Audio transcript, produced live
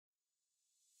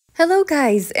Hello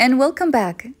guys, and welcome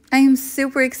back. I am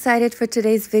super excited for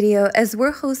today's video as we're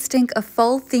hosting a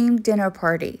fall-themed dinner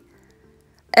party.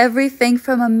 Everything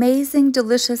from amazing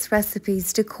delicious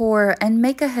recipes, decor, and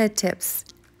make-ahead tips.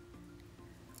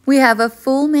 We have a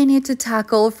full menu to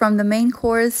tackle, from the main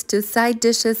course to side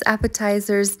dishes,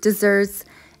 appetizers, desserts,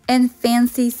 and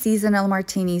fancy seasonal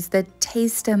martinis that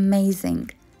taste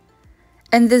amazing.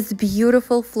 And this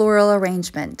beautiful floral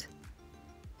arrangement.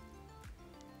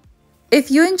 If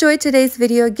you enjoyed today's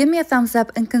video, give me a thumbs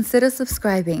up and consider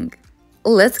subscribing.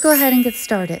 Let's go ahead and get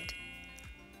started.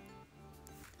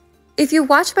 If you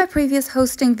watched my previous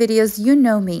hosting videos, you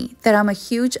know me, that I'm a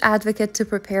huge advocate to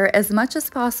prepare as much as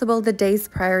possible the days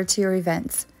prior to your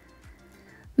events.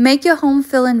 Make your home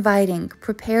feel inviting,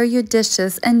 prepare your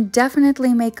dishes, and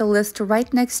definitely make a list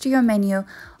right next to your menu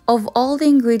of all the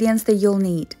ingredients that you'll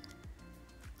need.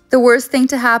 The worst thing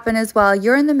to happen is while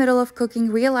you're in the middle of cooking,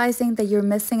 realizing that you're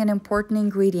missing an important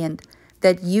ingredient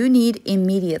that you need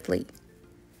immediately.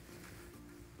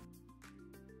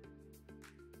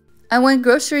 I went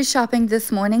grocery shopping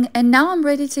this morning and now I'm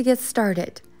ready to get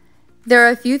started. There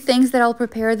are a few things that I'll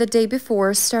prepare the day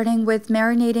before, starting with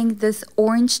marinating this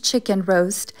orange chicken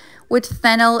roast with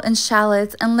fennel and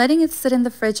shallots and letting it sit in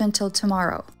the fridge until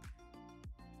tomorrow.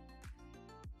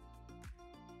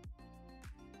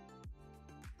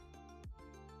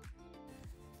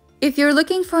 If you're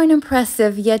looking for an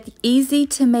impressive yet easy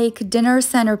to make dinner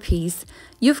centerpiece,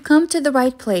 you've come to the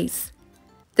right place.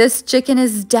 This chicken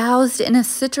is doused in a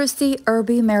citrusy,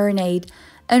 herby marinade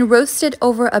and roasted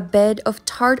over a bed of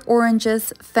tart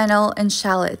oranges, fennel, and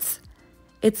shallots.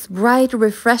 It's bright,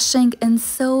 refreshing, and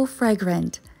so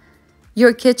fragrant.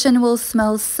 Your kitchen will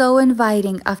smell so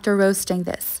inviting after roasting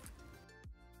this.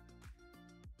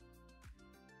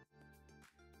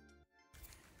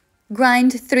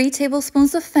 Grind 3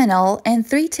 tablespoons of fennel and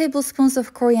 3 tablespoons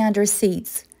of coriander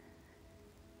seeds.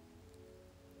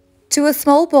 To a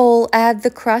small bowl, add the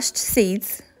crushed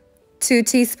seeds, 2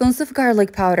 teaspoons of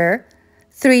garlic powder,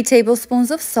 3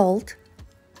 tablespoons of salt,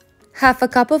 half a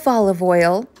cup of olive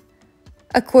oil,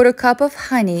 a quarter cup of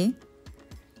honey,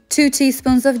 2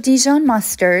 teaspoons of Dijon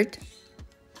mustard,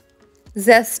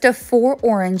 zest of 4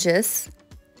 oranges.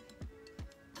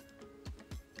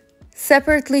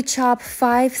 Separately chop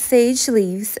 5 sage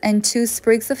leaves and 2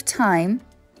 sprigs of thyme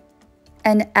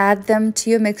and add them to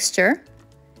your mixture.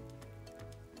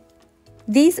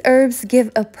 These herbs give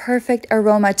a perfect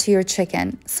aroma to your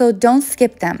chicken, so don't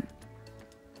skip them.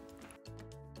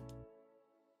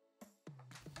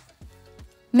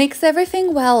 Mix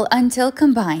everything well until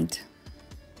combined.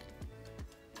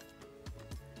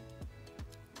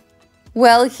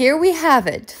 Well, here we have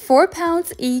it, 4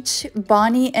 pounds each,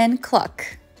 Bonnie and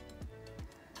Cluck.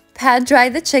 Pat dry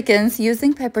the chickens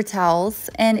using paper towels,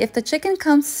 and if the chicken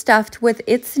comes stuffed with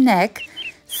its neck,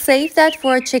 save that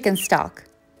for a chicken stock.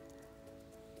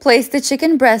 Place the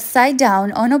chicken breast side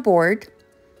down on a board,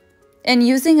 and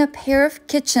using a pair of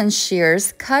kitchen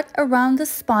shears, cut around the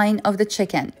spine of the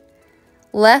chicken,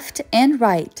 left and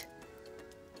right,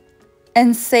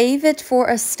 and save it for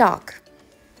a stock.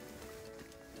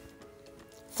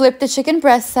 Flip the chicken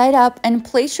breast side up and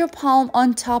place your palm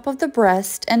on top of the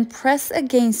breast and press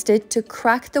against it to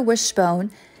crack the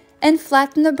wishbone and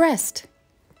flatten the breast.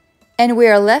 And we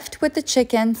are left with the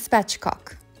chicken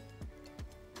spatchcock.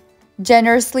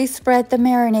 Generously spread the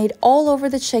marinade all over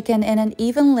the chicken in an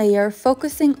even layer,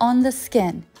 focusing on the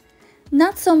skin,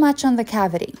 not so much on the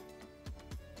cavity.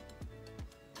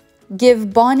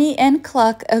 Give Bonnie and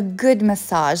Cluck a good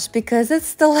massage because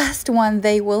it's the last one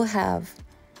they will have.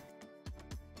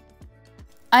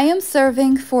 I am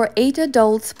serving for 8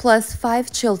 adults plus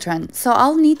 5 children, so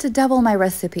I'll need to double my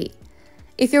recipe.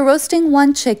 If you're roasting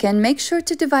 1 chicken, make sure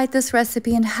to divide this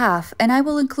recipe in half, and I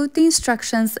will include the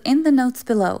instructions in the notes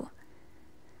below.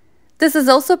 This is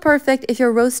also perfect if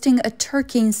you're roasting a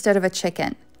turkey instead of a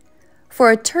chicken. For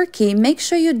a turkey, make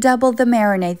sure you double the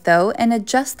marinade though and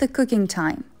adjust the cooking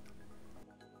time.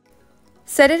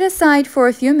 Set it aside for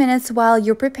a few minutes while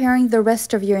you're preparing the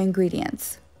rest of your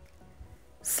ingredients.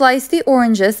 Slice the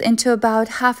oranges into about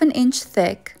 ½ an inch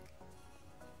thick.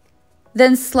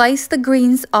 Then slice the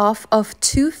greens off of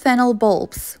 2 fennel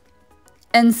bulbs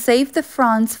and save the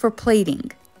fronds for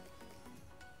plating.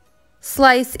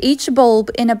 Slice each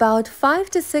bulb in about 5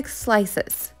 to 6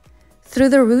 slices through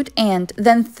the root end,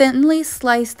 then thinly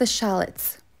slice the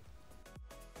shallots.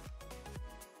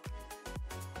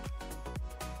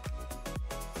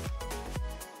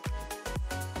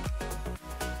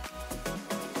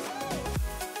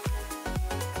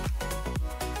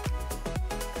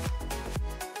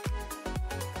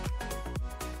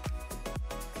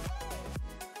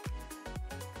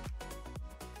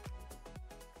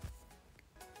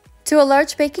 To a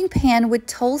large baking pan with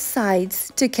tall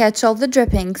sides to catch all the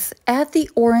drippings, add the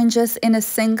oranges in a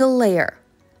single layer.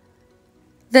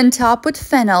 Then top with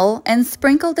fennel and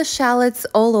sprinkle the shallots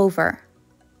all over.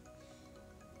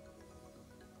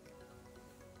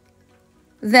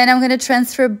 Then I'm going to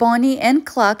transfer Bonnie and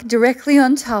Cluck directly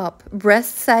on top,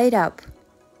 breast side up.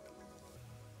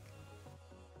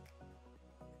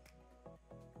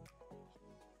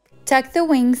 Tuck the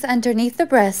wings underneath the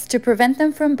breast to prevent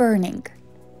them from burning.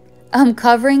 I'm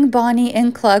covering Bonnie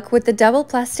and Cluck with the double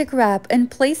plastic wrap and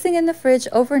placing in the fridge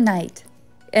overnight,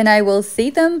 and I will see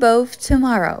them both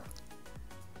tomorrow.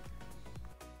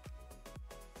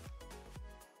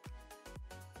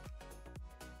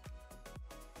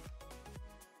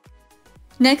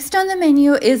 Next on the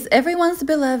menu is everyone's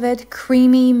beloved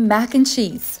creamy mac and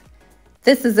cheese.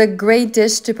 This is a great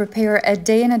dish to prepare a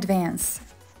day in advance.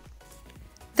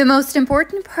 The most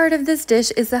important part of this dish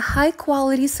is a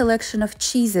high-quality selection of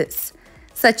cheeses,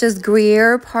 such as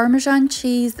Gruyere, Parmesan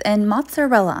cheese, and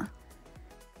mozzarella.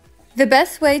 The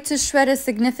best way to shred a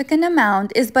significant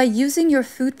amount is by using your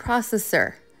food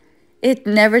processor. It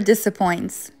never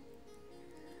disappoints.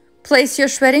 Place your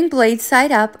shredding blade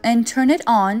side up and turn it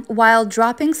on while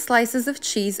dropping slices of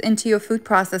cheese into your food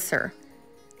processor.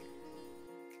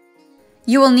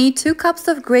 You will need 2 cups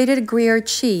of grated Gruyere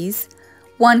cheese,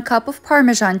 1 cup of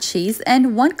Parmesan cheese,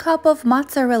 and 1 cup of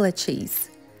mozzarella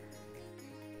cheese.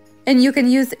 And you can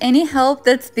use any help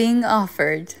that's being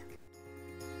offered.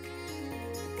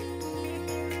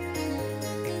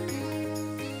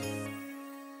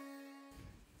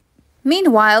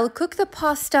 Meanwhile, cook the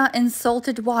pasta in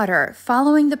salted water,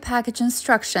 following the package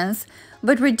instructions,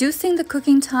 but reducing the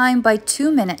cooking time by 2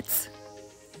 minutes.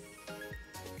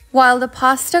 While the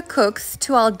pasta cooks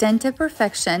to al dente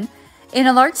perfection, in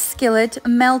a large skillet,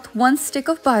 melt 1 stick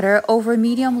of butter over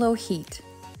medium-low heat.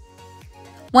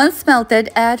 Once melted,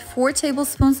 add 4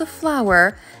 tablespoons of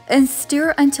flour and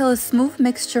stir until a smooth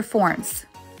mixture forms,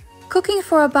 cooking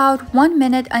for about 1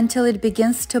 minute until it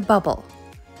begins to bubble.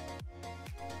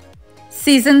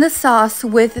 Season the sauce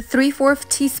with 3/4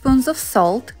 teaspoons of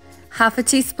salt, half a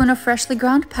teaspoon of freshly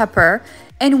ground pepper,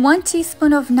 and 1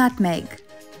 teaspoon of nutmeg.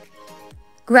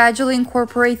 Gradually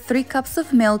incorporate 3 cups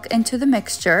of milk into the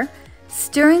mixture,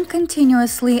 stirring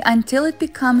continuously until it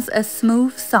becomes a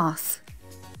smooth sauce.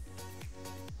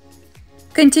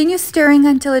 Continue stirring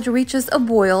until it reaches a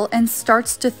boil and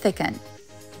starts to thicken.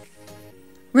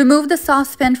 Remove the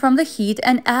saucepan from the heat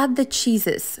and add the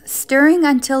cheeses, stirring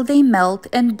until they melt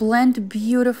and blend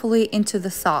beautifully into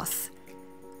the sauce.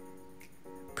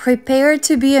 Prepare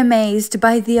to be amazed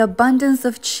by the abundance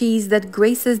of cheese that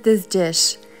graces this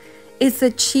dish. It's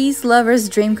a cheese lover's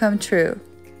dream come true.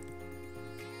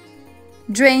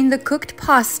 Drain the cooked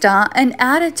pasta and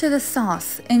add it to the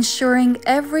sauce, ensuring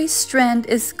every strand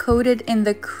is coated in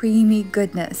the creamy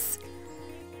goodness.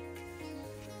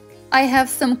 I have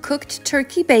some cooked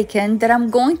turkey bacon that I'm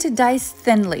going to dice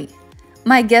thinly.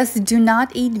 My guests do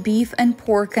not eat beef and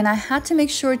pork, and I had to make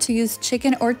sure to use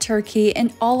chicken or turkey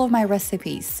in all of my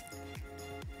recipes.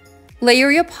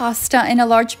 Layer your pasta in a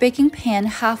large baking pan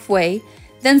halfway,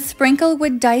 then sprinkle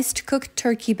with diced cooked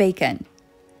turkey bacon.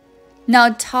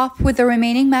 Now top with the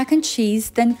remaining mac and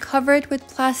cheese, then cover it with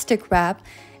plastic wrap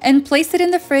and place it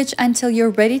in the fridge until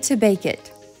you're ready to bake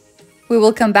it. We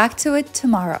will come back to it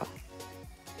tomorrow.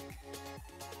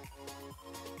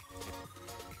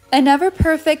 Another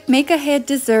perfect make-ahead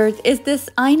dessert is this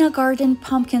Ina Garden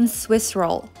pumpkin Swiss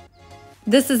roll.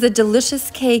 This is a delicious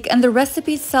cake and the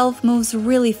recipe itself moves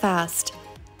really fast.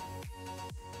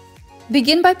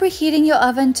 Begin by preheating your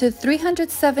oven to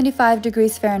 375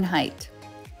 degrees Fahrenheit.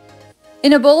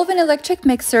 In a bowl of an electric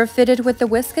mixer fitted with the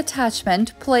whisk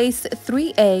attachment, place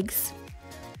 3 eggs,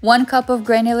 1 cup of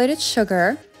granulated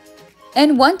sugar,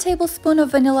 and 1 tablespoon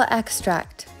of vanilla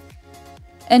extract.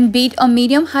 And beat on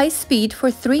medium-high speed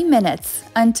for 3 minutes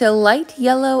until light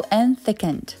yellow and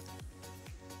thickened.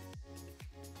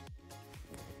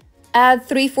 Add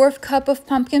 3/4 cup of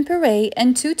pumpkin puree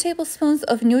and 2 tablespoons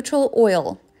of neutral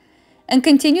oil, and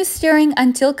continue stirring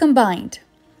until combined.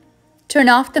 Turn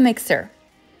off the mixer.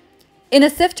 In a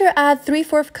sifter, add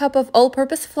 3/4 cup of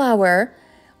all-purpose flour,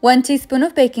 1 teaspoon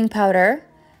of baking powder,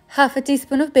 half a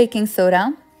teaspoon of baking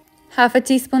soda, half a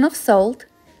teaspoon of salt,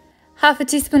 half a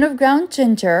teaspoon of ground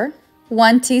ginger,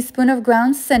 1 teaspoon of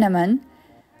ground cinnamon,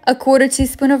 1/4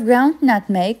 teaspoon of ground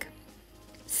nutmeg.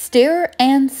 Stir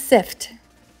and sift.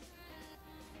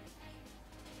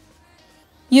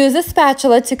 Use a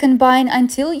spatula to combine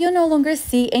until you no longer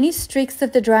see any streaks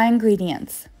of the dry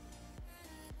ingredients.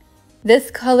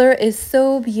 This color is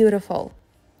so beautiful.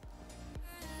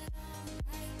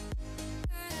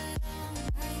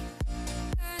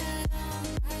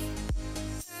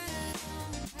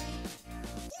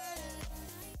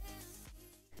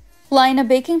 Line a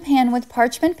baking pan with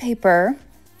parchment paper,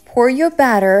 pour your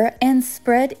batter, and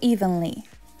spread evenly.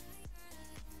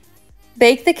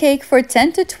 Bake the cake for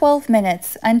 10 to 12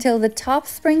 minutes until the top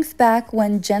springs back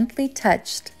when gently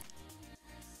touched.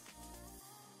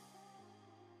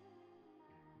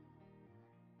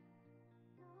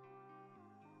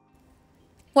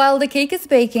 While the cake is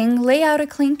baking, lay out a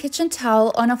clean kitchen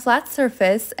towel on a flat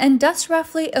surface and dust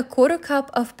roughly a quarter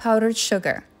cup of powdered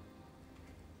sugar.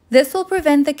 This will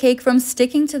prevent the cake from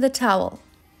sticking to the towel.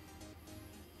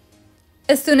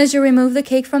 As soon as you remove the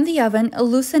cake from the oven,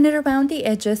 loosen it around the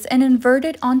edges and invert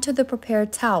it onto the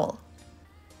prepared towel.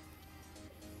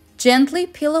 Gently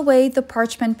peel away the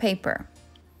parchment paper.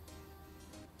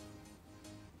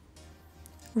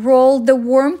 Roll the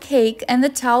warm cake and the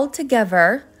towel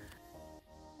together,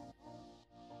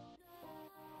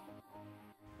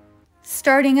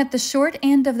 starting at the short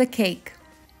end of the cake.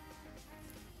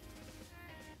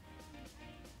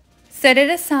 Set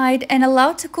it aside and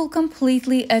allow to cool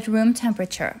completely at room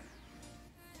temperature.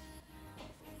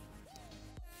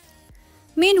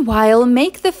 Meanwhile,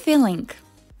 make the filling.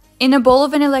 In a bowl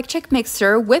of an electric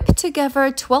mixer, whip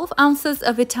together 12 ounces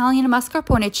of Italian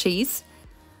mascarpone cheese,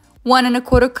 1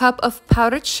 1/4 cup of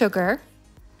powdered sugar,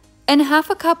 and half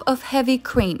a cup of heavy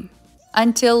cream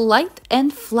until light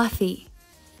and fluffy.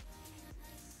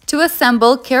 To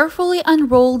assemble, carefully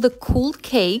unroll the cooled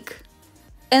cake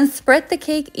and spread the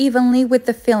cake evenly with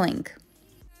the filling.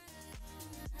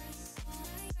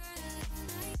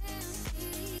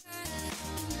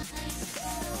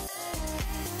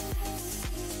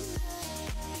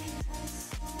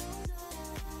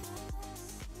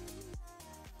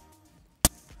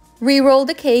 Re-roll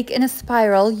the cake in a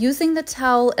spiral using the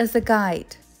towel as a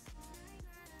guide.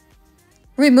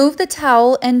 Remove the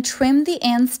towel and trim the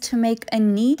ends to make a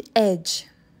neat edge.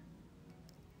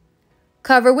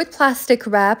 Cover with plastic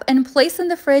wrap and place in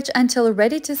the fridge until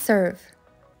ready to serve.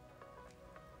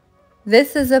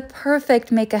 This is a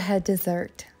perfect make-ahead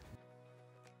dessert.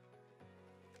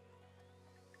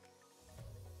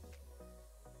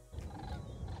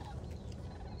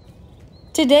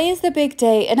 Today is the big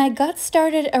day and I got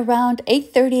started around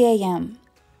 8:30 a.m.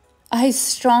 I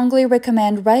strongly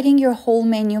recommend writing your whole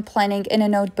menu planning in a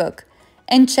notebook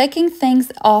and checking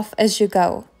things off as you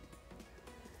go.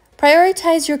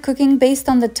 Prioritize your cooking based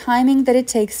on the timing that it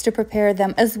takes to prepare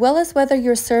them, as well as whether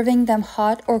you're serving them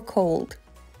hot or cold.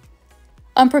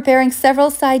 I'm preparing several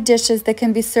side dishes that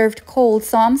can be served cold,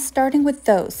 so I'm starting with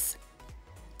those.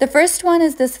 The first one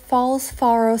is this false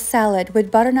farro salad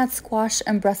with butternut squash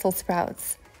and Brussels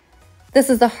sprouts. This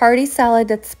is a hearty salad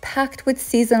that's packed with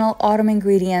seasonal autumn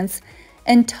ingredients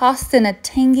and tossed in a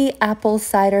tangy apple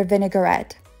cider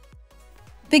vinaigrette.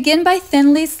 Begin by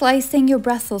thinly slicing your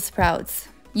Brussels sprouts.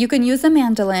 You can use a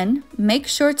mandolin. Make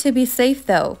sure to be safe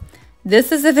though.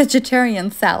 This is a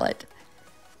vegetarian salad.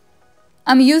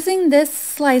 I'm using this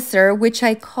slicer, which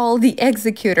I call the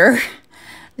executor.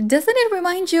 Doesn't it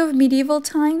remind you of medieval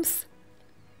times?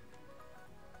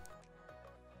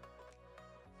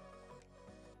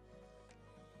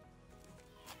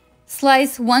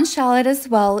 Slice 1 shallot as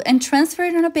well and transfer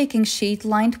it on a baking sheet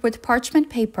lined with parchment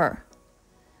paper.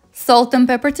 Salt and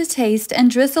pepper to taste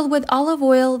and drizzle with olive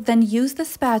oil, then use the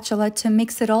spatula to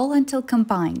mix it all until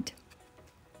combined.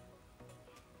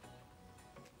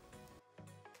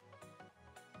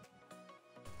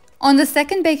 On the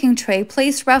second baking tray,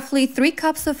 place roughly 3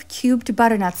 cups of cubed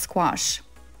butternut squash.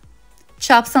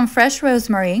 Chop some fresh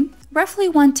rosemary, roughly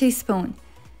 1 teaspoon,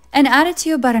 and add it to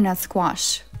your butternut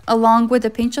squash, along with a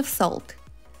pinch of salt.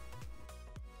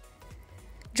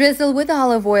 Drizzle with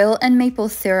olive oil and maple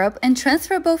syrup and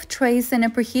transfer both trays in a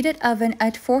preheated oven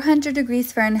at 400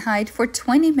 degrees Fahrenheit for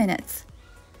 20 minutes.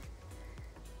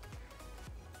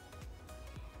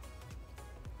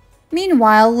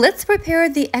 Meanwhile, let's prepare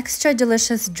the extra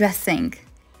delicious dressing.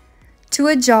 To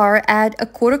a jar, add a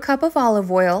quarter cup of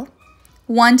olive oil,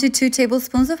 1 to 2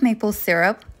 tablespoons of maple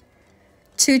syrup,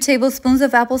 2 tablespoons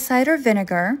of apple cider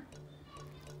vinegar,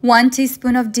 1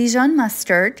 teaspoon of Dijon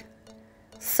mustard,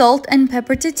 salt and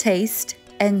pepper to taste,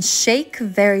 and shake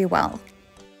very well.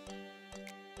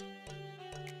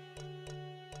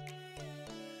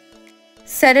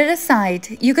 Set it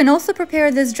aside. You can also prepare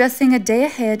this dressing a day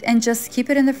ahead and just keep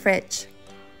it in the fridge.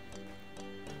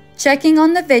 Checking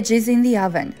on the veggies in the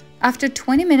oven. After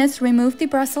 20 minutes, remove the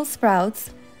Brussels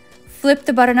sprouts, flip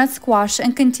the butternut squash,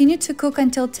 and continue to cook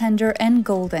until tender and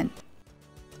golden.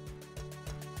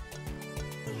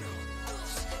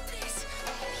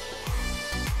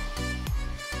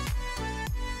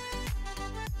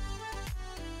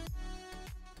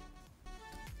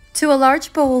 To a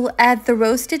large bowl, add the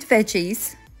roasted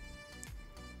veggies,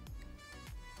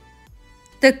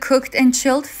 the cooked and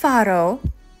chilled farro,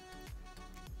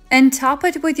 and top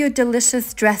it with your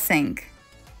delicious dressing.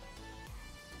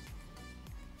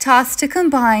 Toss to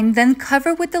combine, then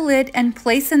cover with the lid and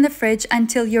place in the fridge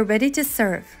until you're ready to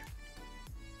serve.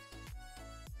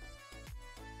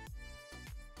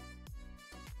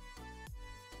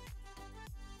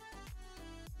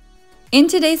 In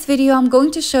today's video, I'm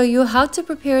going to show you how to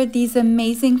prepare these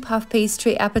amazing puff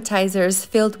pastry appetizers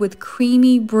filled with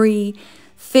creamy brie,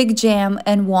 fig jam,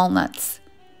 and walnuts.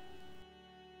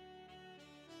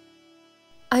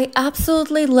 I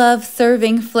absolutely love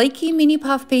serving flaky mini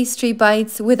puff pastry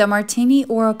bites with a martini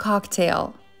or a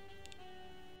cocktail.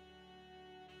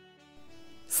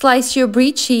 Slice your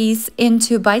brie cheese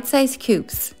into bite-sized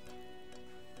cubes.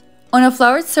 On a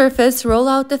floured surface, roll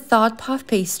out the thawed puff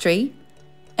pastry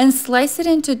and slice it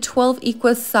into 12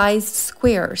 equal-sized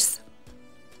squares.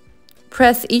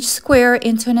 Press each square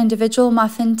into an individual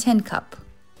muffin tin cup.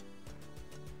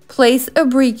 Place a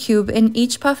brie cube in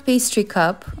each puff pastry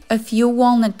cup, a few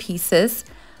walnut pieces,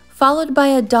 followed by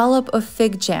a dollop of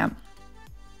fig jam.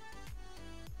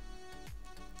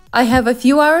 I have a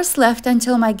few hours left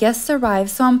until my guests arrive,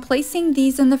 so I'm placing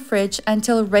these in the fridge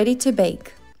until ready to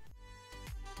bake.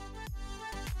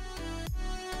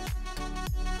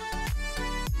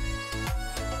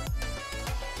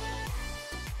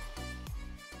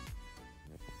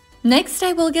 Next,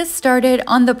 I will get started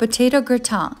on the potato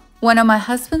gratin, one of my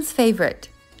husband's favorite.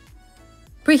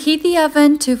 Preheat the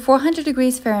oven to 400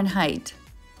 degrees Fahrenheit.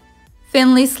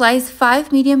 Thinly slice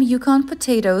 5 medium Yukon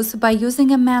potatoes by using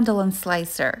a mandolin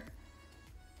slicer.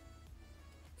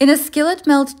 In a skillet,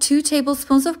 melt 2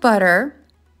 tablespoons of butter.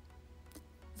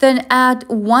 Then add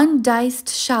 1 diced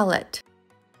shallot.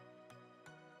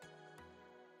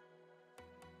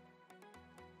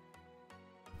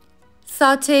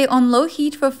 Sauté on low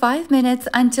heat for 5 minutes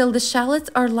until the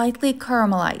shallots are lightly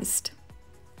caramelized.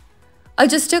 I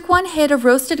just took 1 head of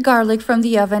roasted garlic from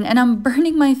the oven and I'm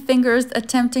burning my fingers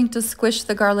attempting to squish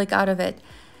the garlic out of it,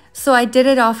 so I did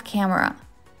it off camera.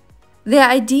 The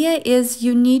idea is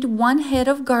you need 1 head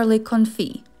of garlic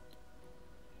confit.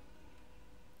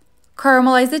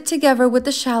 Caramelize it together with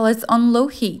the shallots on low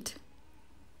heat.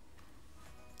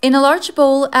 In a large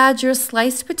bowl, add your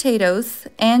sliced potatoes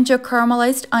and your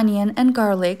caramelized onion and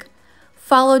garlic,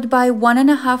 followed by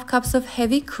 1½ cups of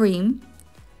heavy cream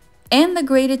and the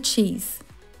grated cheese.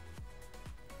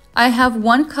 I have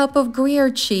 1 cup of Gruyere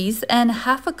cheese and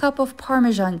 ½ a cup of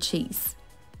Parmesan cheese.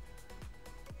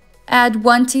 Add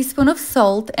 1 teaspoon of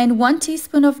salt and 1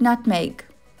 teaspoon of nutmeg.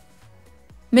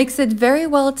 Mix it very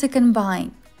well to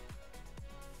combine.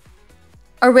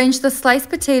 Arrange the sliced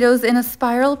potatoes in a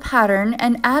spiral pattern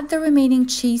and add the remaining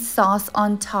cheese sauce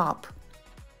on top.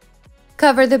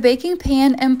 Cover the baking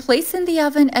pan and place in the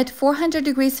oven at 400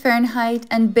 degrees Fahrenheit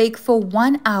and bake for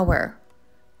 1 hour.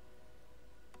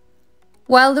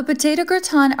 While the potato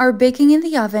gratin are baking in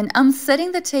the oven, I'm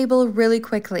setting the table really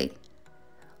quickly.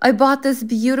 I bought this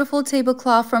beautiful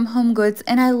tablecloth from HomeGoods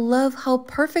and I love how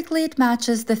perfectly it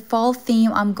matches the fall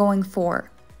theme I'm going for.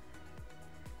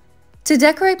 To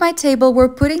decorate my table, we're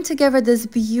putting together this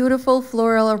beautiful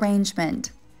floral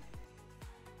arrangement.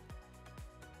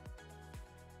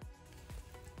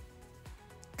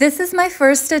 This is my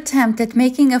first attempt at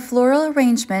making a floral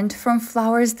arrangement from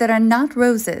flowers that are not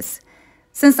roses,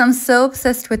 since I'm so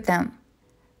obsessed with them.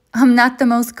 I'm not the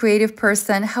most creative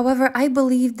person, however, I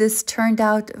believe this turned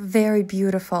out very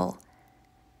beautiful.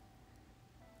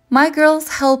 My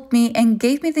girls helped me and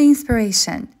gave me the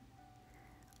inspiration.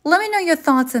 Let me know your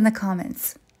thoughts in the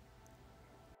comments.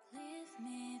 Leave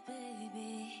me,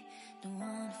 baby, don't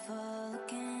wanna fall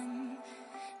again.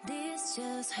 This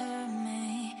just hurt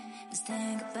me. Just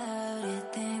think about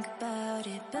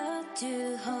it, but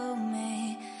you hold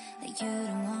me like you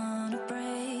don't wanna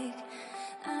break.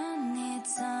 I need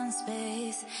some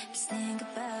space. Just think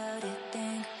about it,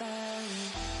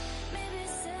 Maybe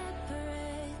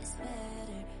separate is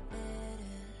better.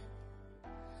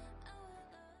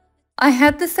 I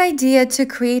had this idea to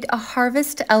create a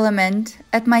harvest element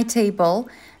at my table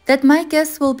that my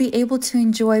guests will be able to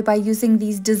enjoy by using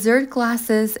these dessert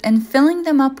glasses and filling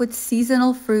them up with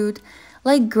seasonal fruit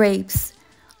like grapes,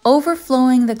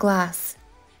 overflowing the glass.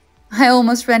 I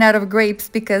almost ran out of grapes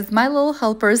because my little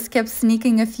helpers kept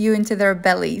sneaking a few into their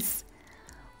bellies.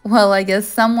 Well, I guess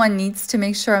someone needs to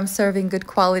make sure I'm serving good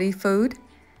quality food.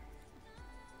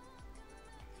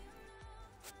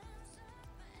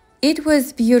 It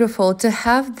was beautiful to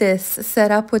have this set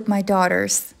up with my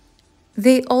daughters.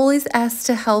 They always ask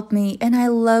to help me, and I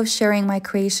love sharing my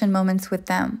creation moments with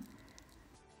them.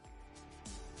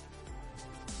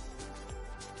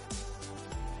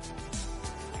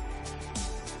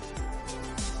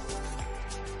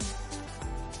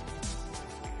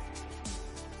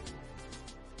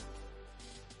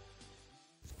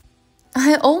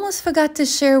 almost forgot to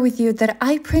share with you that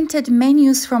I printed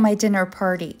menus for my dinner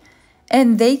party,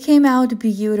 and they came out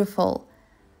beautiful.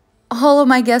 All of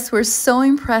my guests were so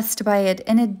impressed by it,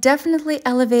 and it definitely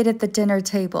elevated the dinner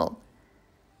table.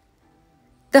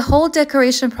 The whole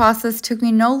decoration process took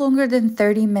me no longer than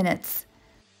 30 minutes.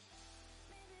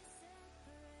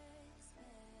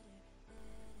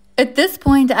 At this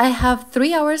point, I have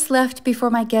 3 hours left before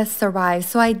my guests arrive,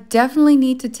 so I definitely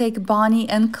need to take Bonnie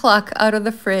and Cluck out of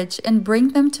the fridge and bring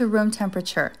them to room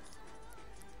temperature.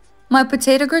 My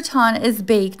potato gratin is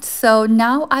baked, so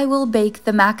now I will bake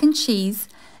the mac and cheese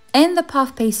and the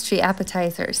puff pastry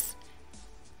appetizers.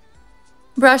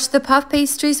 Brush the puff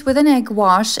pastries with an egg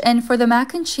wash, and for the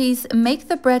mac and cheese, make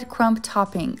the breadcrumb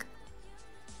topping.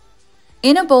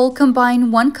 In a bowl,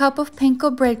 combine 1 cup of panko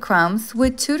breadcrumbs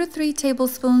with 2 to 3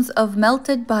 tablespoons of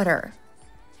melted butter.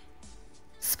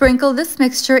 Sprinkle this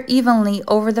mixture evenly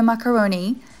over the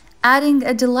macaroni, adding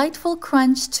a delightful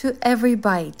crunch to every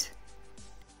bite.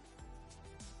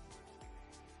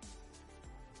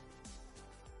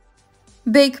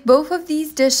 Bake both of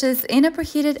these dishes in a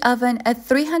preheated oven at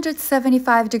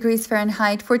 375 degrees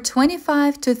Fahrenheit for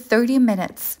 25 to 30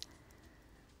 minutes.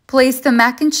 Place the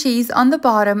mac and cheese on the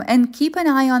bottom and keep an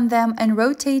eye on them and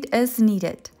rotate as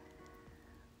needed.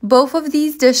 Both of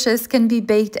these dishes can be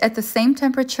baked at the same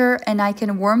temperature, and I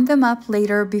can warm them up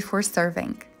later before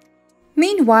serving.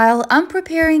 Meanwhile, I'm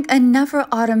preparing another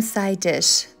autumn side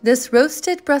dish, this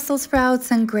roasted Brussels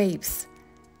sprouts and grapes.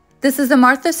 This is a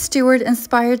Martha Stewart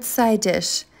inspired side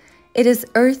dish. It is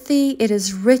earthy, it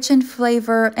is rich in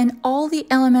flavor, and all the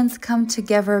elements come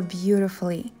together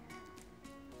beautifully.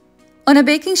 On a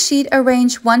baking sheet,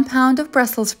 arrange 1 pound of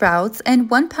Brussels sprouts and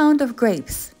 1 pound of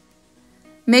grapes.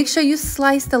 Make sure you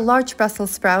slice the large Brussels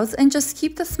sprouts and just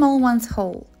keep the small ones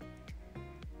whole.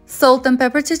 Salt and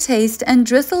pepper to taste and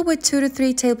drizzle with 2 to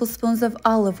 3 tablespoons of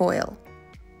olive oil.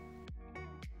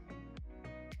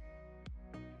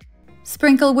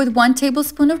 Sprinkle with 1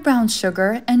 tablespoon of brown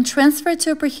sugar and transfer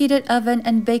to a preheated oven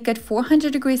and bake at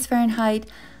 400 degrees Fahrenheit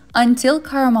until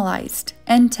caramelized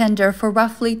and tender for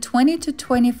roughly 20 to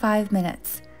 25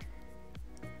 minutes.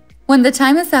 When the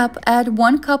time is up, add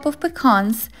 1 cup of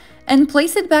pecans and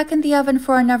place it back in the oven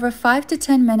for another 5 to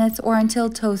 10 minutes or until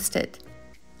toasted.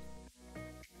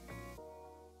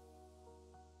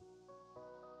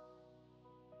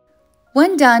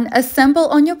 When done, assemble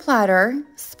on your platter,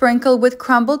 sprinkle with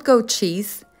crumbled goat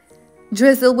cheese,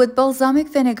 drizzle with balsamic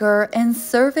vinegar, and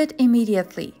serve it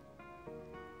immediately.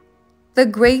 The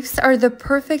grapes are the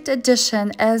perfect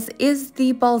addition, as is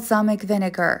the balsamic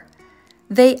vinegar.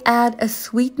 They add a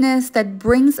sweetness that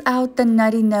brings out the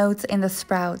nutty notes in the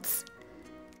sprouts.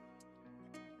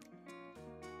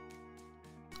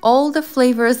 All the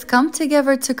flavors come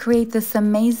together to create this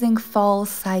amazing fall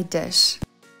side dish.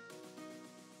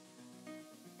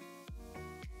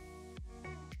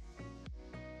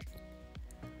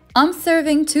 I'm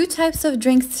serving 2 types of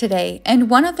drinks today, and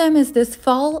one of them is this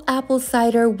fall apple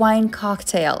cider wine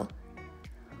cocktail.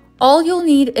 All you'll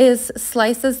need is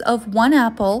slices of 1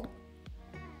 apple,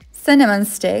 cinnamon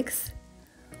sticks,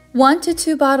 1 to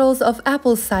 2 bottles of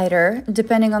apple cider,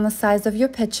 depending on the size of your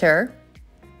pitcher.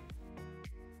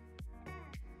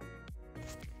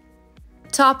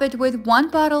 Top it with 1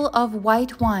 bottle of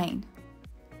white wine.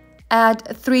 Add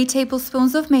 3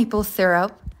 tablespoons of maple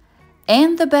syrup.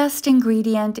 And the best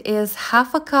ingredient is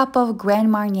half a cup of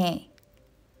Grand Marnier.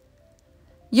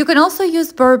 You can also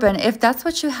use bourbon if that's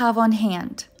what you have on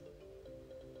hand.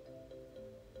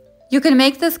 You can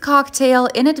make this cocktail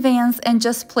in advance and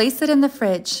just place it in the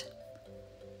fridge.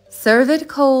 Serve it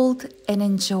cold and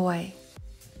enjoy.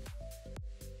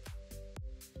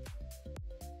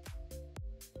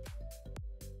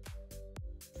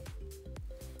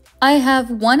 I have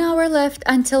 1 hour left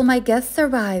until my guests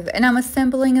arrive, and I'm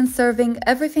assembling and serving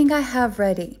everything I have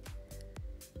ready.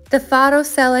 The farro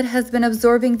salad has been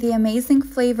absorbing the amazing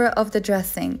flavor of the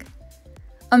dressing.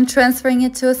 I'm transferring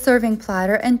it to a serving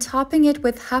platter and topping it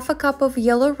with half a cup of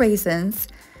yellow raisins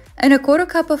and a 1/4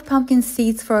 cup of pumpkin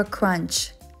seeds for a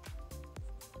crunch.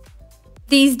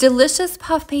 These delicious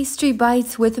puff pastry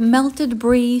bites with melted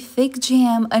brie, fig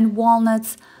jam, and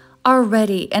walnuts are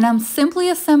ready, and I'm simply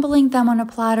assembling them on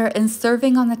a platter and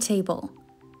serving on the table.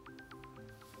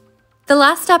 The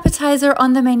last appetizer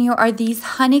on the menu are these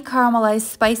honey caramelized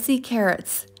spicy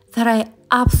carrots that I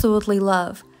absolutely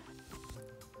love.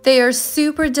 They are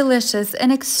super delicious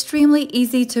and extremely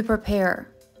easy to prepare.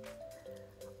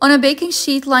 On a baking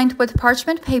sheet lined with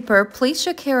parchment paper, place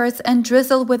your carrots and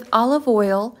drizzle with olive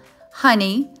oil,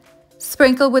 honey,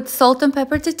 sprinkle with salt and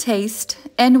pepper to taste,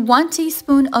 and 1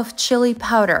 teaspoon of chili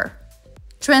powder.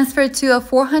 Transfer to a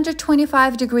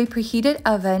 425-degree preheated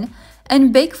oven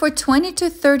and bake for 20 to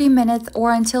 30 minutes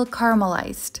or until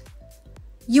caramelized.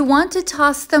 You want to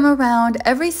toss them around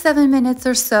every 7 minutes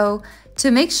or so to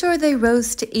make sure they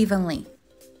roast evenly.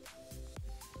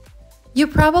 You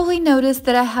probably noticed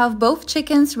that I have both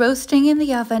chickens roasting in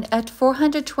the oven at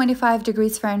 425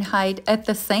 degrees Fahrenheit at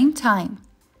the same time.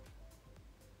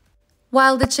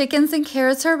 While the chickens and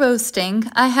carrots are roasting,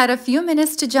 I had a few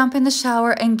minutes to jump in the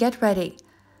shower and get ready.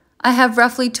 I have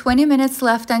roughly 20 minutes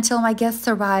left until my guests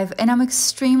arrive, and I'm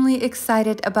extremely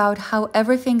excited about how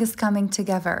everything is coming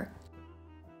together.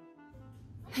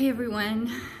 Hey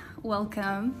everyone,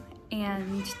 welcome.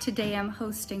 And today I'm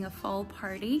hosting a fall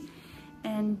party,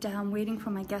 and I'm waiting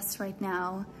for my guests right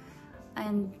now.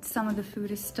 And some of the food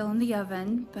is still in the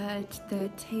oven, but the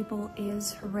table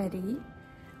is ready.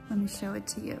 Let me show it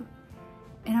to you.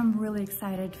 And I'm really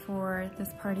excited for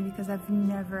this party because I've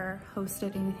never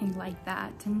hosted anything like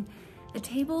that. And the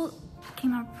table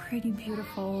came out pretty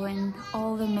beautiful, and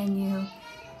all the menu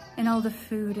and all the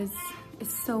food is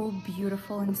so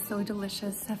beautiful and so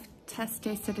delicious. I've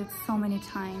tasted it so many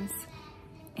times,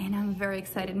 and I'm very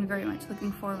excited and very much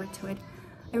looking forward to it.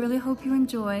 I really hope you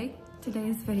enjoy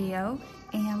today's video,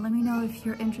 and let me know if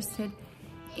you're interested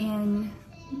in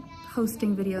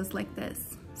hosting videos like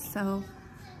this. So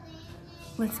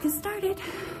let's get started.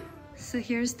 So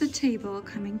here's the table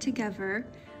coming together.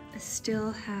 I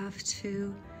still have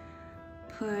to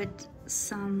put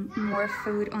some more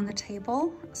food on the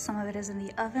table. Some of it is in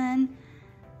the oven.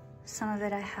 Some of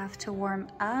it I have to warm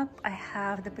up. I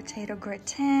have the potato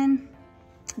gratin,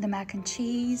 the mac and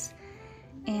cheese,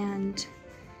 and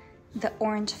the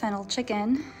orange fennel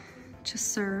chicken to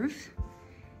serve.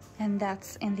 And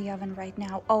that's in the oven right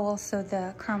now. Oh, also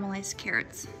the caramelized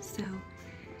carrots. So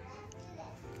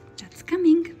that's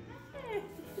coming.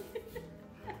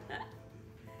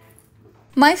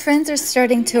 My friends are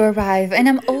starting to arrive, and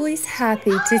I'm always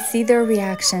happy to see their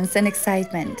reactions and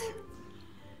excitement.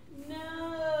 No,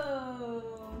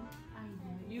 I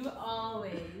know you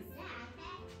always.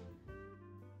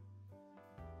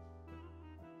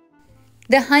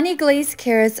 The honey glazed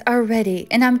carrots are ready,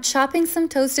 and I'm chopping some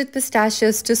toasted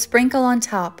pistachios to sprinkle on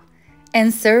top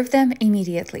and serve them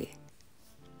immediately.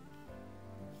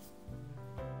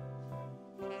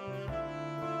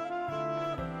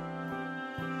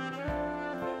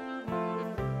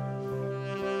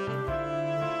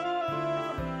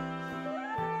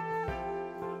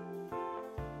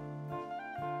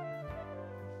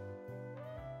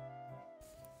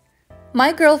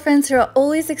 My girlfriends are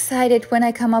always excited when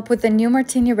I come up with a new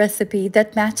martini recipe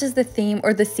that matches the theme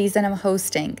or the season I'm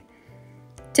hosting.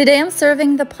 Today I'm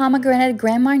serving the pomegranate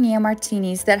Grand Marnier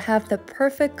martinis that have the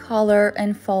perfect color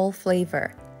and fall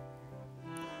flavor.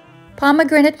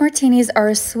 Pomegranate martinis are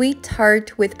a sweet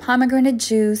tart with pomegranate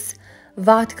juice,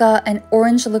 vodka, and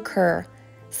orange liqueur,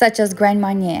 such as Grand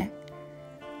Marnier.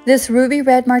 This ruby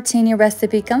red martini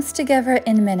recipe comes together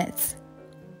in minutes.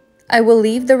 I will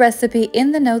leave the recipe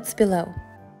in the notes below.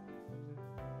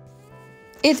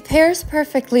 It pairs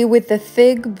perfectly with the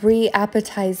fig brie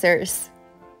appetizers.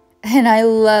 And I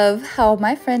love how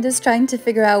my friend is trying to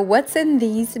figure out what's in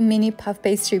these mini puff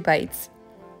pastry bites.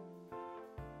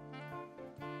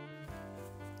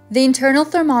 The internal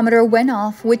thermometer went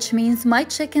off, which means my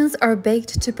chickens are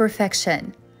baked to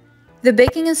perfection. The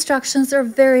baking instructions are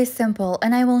very simple,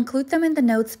 and I will include them in the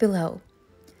notes below.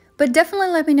 But definitely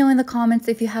let me know in the comments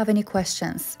if you have any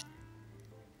questions.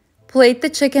 Plate the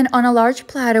chicken on a large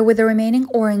platter with the remaining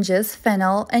oranges,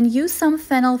 fennel, and use some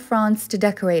fennel fronds to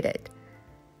decorate it.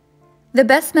 The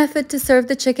best method to serve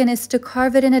the chicken is to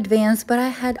carve it in advance, but I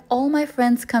had all my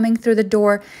friends coming through the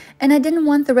door and I didn't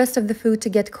want the rest of the food to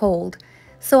get cold.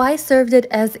 So I served it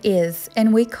as is,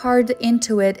 and we carved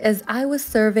into it as I was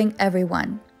serving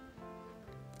everyone.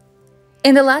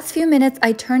 In the last few minutes,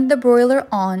 I turned the broiler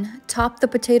on, topped the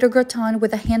potato gratin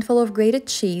with a handful of grated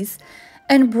cheese,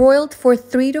 and broiled for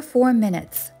 3 to 4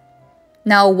 minutes.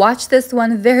 Now watch this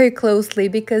one very closely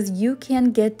because you can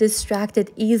get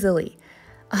distracted easily.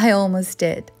 I almost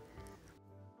did.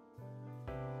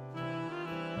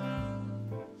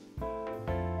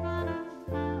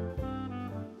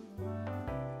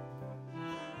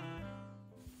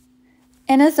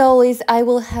 And as always, I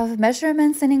will have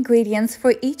measurements and ingredients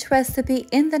for each recipe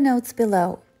in the notes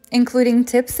below, including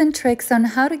tips and tricks on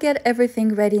how to get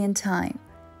everything ready in time.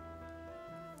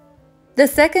 The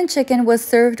second chicken was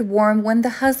served warm when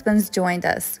the husbands joined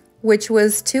us, which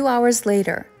was 2 hours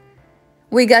later.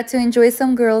 We got to enjoy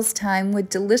some girls' time with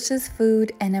delicious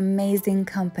food and amazing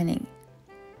company.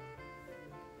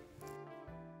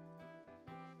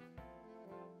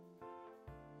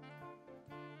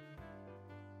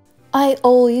 I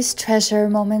always treasure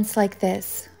moments like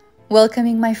this,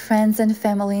 welcoming my friends and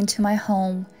family into my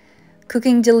home,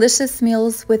 cooking delicious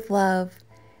meals with love,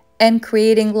 and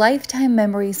creating lifetime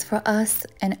memories for us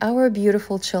and our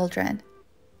beautiful children.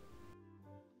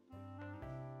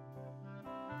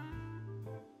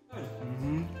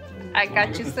 I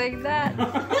got you saying that.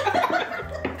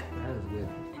 That is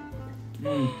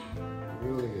good.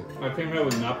 Really good. I came out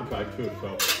with an appetizer too,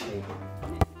 so.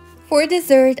 For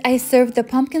dessert, I served the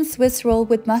pumpkin Swiss roll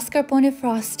with mascarpone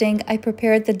frosting I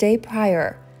prepared the day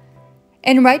prior.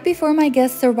 And right before my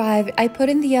guests arrived, I put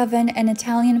in the oven an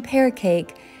Italian pear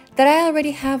cake that I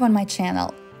already have on my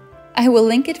channel. I will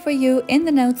link it for you in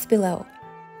the notes below.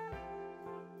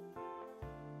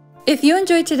 If you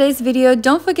enjoyed today's video,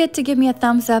 don't forget to give me a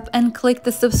thumbs up and click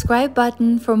the subscribe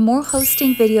button for more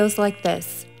hosting videos like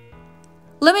this.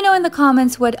 Let me know in the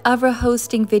comments what other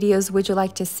hosting videos would you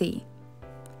like to see.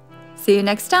 See you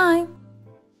next time!